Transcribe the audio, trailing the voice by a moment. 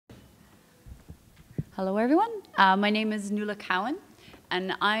Hello, everyone. My name is Nuala Cowan,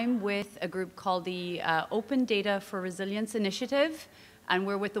 and I'm with a group called the Open Data for Resilience Initiative, and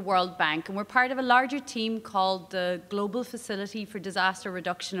we're with the World Bank. And we're part of a larger team called the Global Facility for Disaster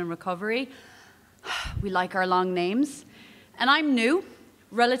Reduction and Recovery. We like our long names. And I'm new,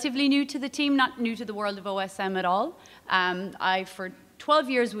 relatively new to the team, not new to the world of OSM at all. I, for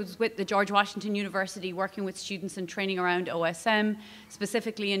 12 years, was with the George Washington University working with students and training around OSM,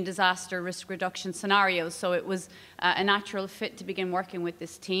 specifically in disaster risk reduction scenarios. So it was a natural fit to begin working with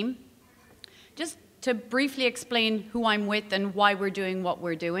this team. Just to briefly explain who I'm with and why we're doing what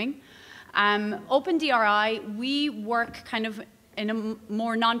we're doing. OpenDRI, we work kind of in a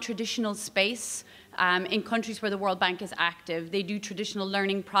more non-traditional space in countries where the World Bank is active. They do traditional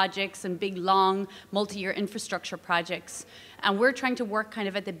learning projects and big, long, multi-year infrastructure projects. And we're trying to work kind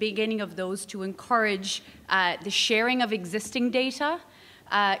of at the beginning of those to encourage the sharing of existing data,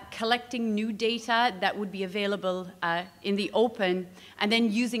 collecting new data that would be available in the open, and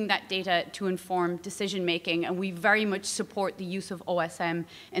then using that data to inform decision-making. And we very much support the use of OSM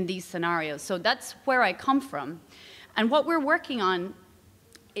in these scenarios. So that's where I come from. And what we're working on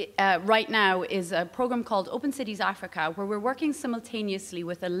right now is a program called Open Cities Africa, where we're working simultaneously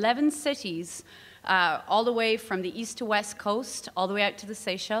with 11 cities all the way from the east to west coast, all the way out to the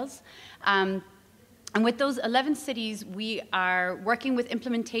Seychelles. And with those 11 cities, we are working with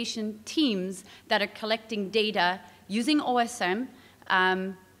implementation teams that are collecting data using OSM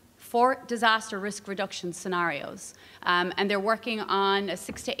for disaster risk reduction scenarios. And they're working on a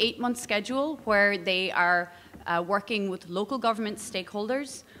 6 to 8 month schedule where they are working with local government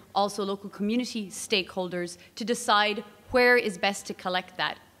stakeholders, also local community stakeholders, to decide where is best to collect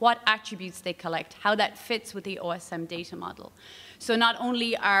that, what attributes they collect, how that fits with the OSM data model. So not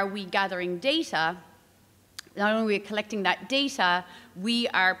only are we gathering data, not only are we collecting that data, we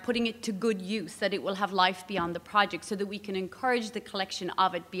are putting it to good use, that it will have life beyond the project, so that we can encourage the collection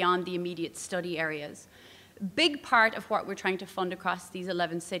of it beyond the immediate study areas. A big part of what we're trying to fund across these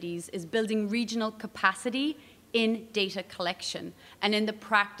 11 cities is building regional capacity in data collection and in the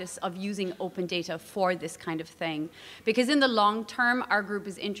practice of using open data for this kind of thing. Because in the long term, our group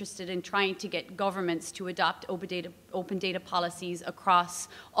is interested in trying to get governments to adopt open data policies across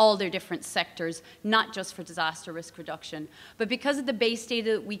all their different sectors, not just for disaster risk reduction. But because of the base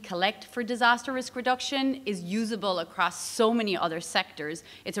data that we collect for disaster risk reduction is usable across so many other sectors,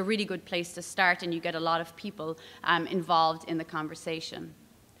 it's a really good place to start, and you get a lot of people involved in the conversation.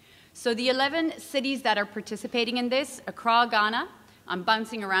 So the 11 cities that are participating in this, Accra, Ghana, I'm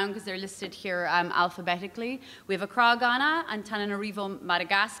bouncing around because they're listed here alphabetically. We have Accra, Ghana, Antananarivo,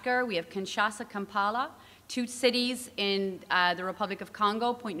 Madagascar. We have Kinshasa, Kampala. 2 cities in the Republic of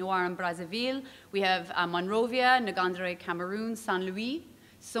Congo, Pointe-Noire and Brazzaville. We have Monrovia, Ngondere, Cameroon, San Luis,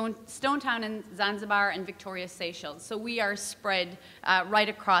 Stone Town in Zanzibar, and Victoria, Seychelles. So we are spread right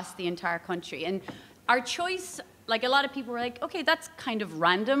across the entire country. And our choice, like a lot of people were like, okay, that's kind of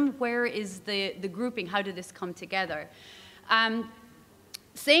random. Where is the grouping? How did this come together?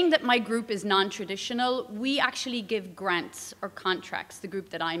 Saying that my group is non-traditional, we actually give grants or contracts, the group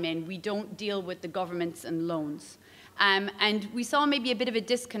that I'm in. We don't deal with the governments and loans. And we saw maybe a bit of a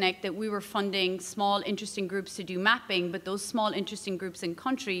disconnect that we were funding small, interesting groups to do mapping, but those small, interesting groups in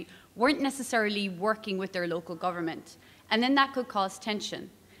country weren't necessarily working with their local government. And then that could cause tension.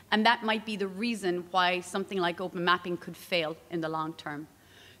 And that might be the reason why something like open mapping could fail in the long term.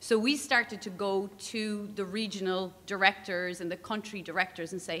 So we started to go to the regional directors and the country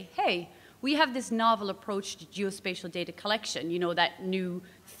directors and say, hey, we have this novel approach to geospatial data collection, you know, that new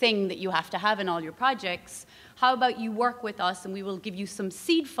thing that you have to have in all your projects. How about you work with us and we will give you some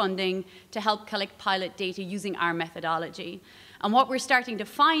seed funding to help collect pilot data using our methodology. And what we're starting to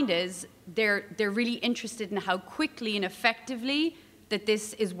find is they're really interested in how quickly and effectively that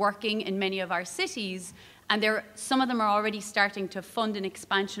this is working in many of our cities, and some of them are already starting to fund an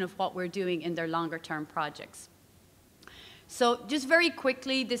expansion of what we're doing in their longer term projects. So just very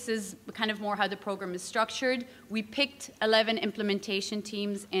quickly, this is kind of more how the program is structured. We picked 11 implementation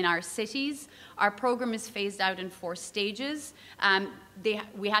teams in our cities. Our program is phased out in 4 stages.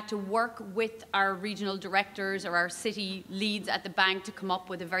 We had to work with our regional directors or our city leads at the bank to come up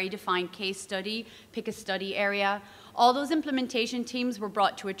with a very defined case study, pick a study area. All those implementation teams were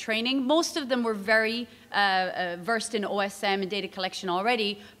brought to a training. Most of them were very versed in OSM and data collection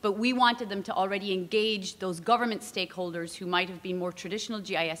already, but we wanted them to already engage those government stakeholders who might have been more traditional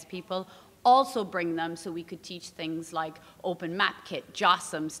GIS people, also bring them so we could teach things like Open Map Kit,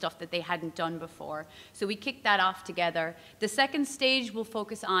 JOSM, stuff that they hadn't done before. So we kicked that off together. The second stage will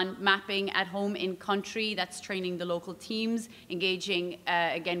focus on mapping at home in country. That's training the local teams, engaging,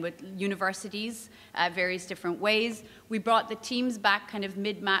 again, with universities, various different ways. We brought the teams back kind of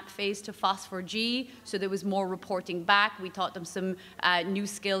mid-map phase to Phosphor-G, so there was more reporting back. We taught them some new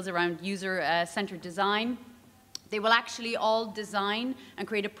skills around user-centered design. They will actually all design and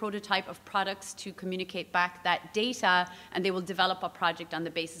create a prototype of products to communicate back that data, and they will develop a project on the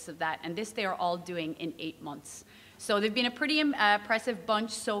basis of that. And this they are all doing in 8 months. So they've been a pretty impressive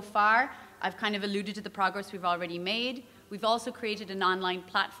bunch so far. I've kind of alluded to the progress we've already made. We've also created an online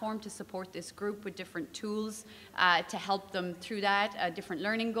platform to support this group with different tools to help them through that, different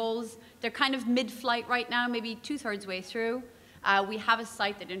learning goals. They're kind of mid-flight right now, maybe 2/3 way through. We have a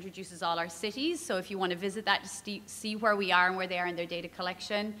site that introduces all our cities, so if you want to visit that to see where we are and where they are in their data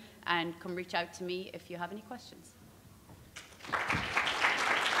collection, and come reach out to me if you have any questions.